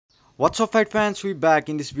What's up, fight fans? We back.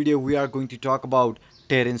 In this video we are going to talk about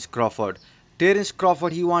Terrance Crawford. Terrance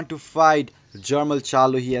Crawford, he want to fight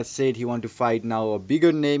Charlo. He has said he want to fight now a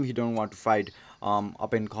bigger name. He don't want to fight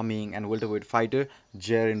up and coming and welterweight fighter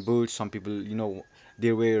Jaren Bull. Some people,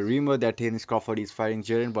 there were a rumor that Terrance Crawford is fighting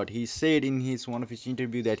Jaren, but he said in his one of his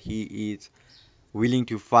interview that he is willing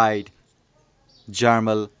to fight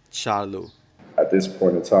Charlo. At this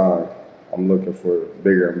point in time, I'm looking for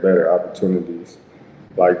bigger and better opportunities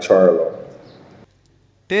like Charlo.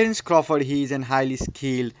 Terence Crawford, he is an highly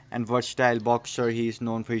skilled and versatile boxer. He is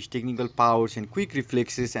known for his technical powers and quick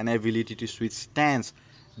reflexes and ability to switch stance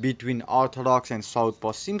between orthodox and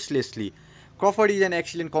southpaw seamlessly. Crawford is an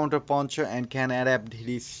excellent counterpuncher and can adapt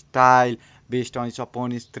his style based on his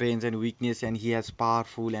opponent's strengths and weakness, and he has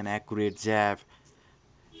powerful and accurate jab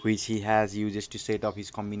which he has uses to set up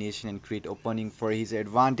his combination and create opening for his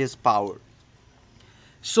advantage power.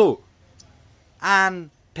 So, and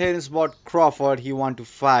Terence bought Crawford. He want to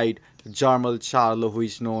fight Charlo, who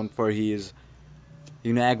is known for his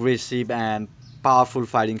aggressive and powerful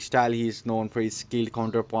fighting style. He is known for his skilled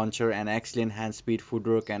counter puncher and excellent hand speed,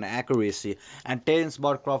 footwork, and accuracy. And Terence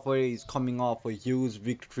bought Crawford is coming off a huge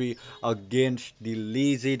victory against the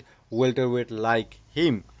legend welterweight like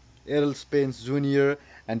him. Errol Spence Jr.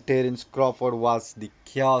 and Terence Crawford was the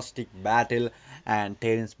chaotic battle, and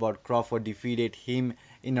Terence Bud Crawford defeated him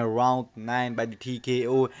in a round 9 by the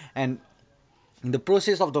TKO. And in the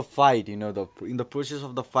process of the fight, in the process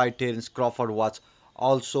of the fight, Terence Crawford was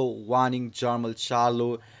also warning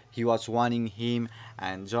Charlo. He was warning him,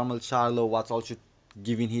 and Charlo was also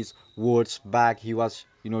giving his words back. He was,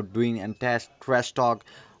 doing and trash talk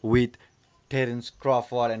with Terence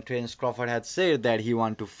Crawford, and Terence Crawford had said that he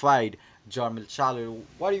want to fight Charlo.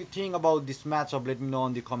 What do you think about this matchup? Let me know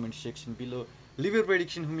in the comment section below. Leave your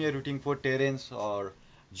prediction whom you are rooting for, Terence or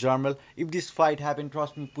Jarmel. If this fight happen,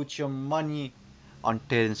 trust me, put your money on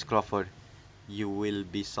Terence Crawford. You will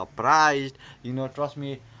be surprised. Trust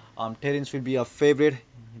me, Terence will be a favorite,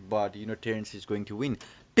 but Terence is going to win.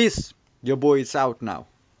 Peace. Your boy is out now.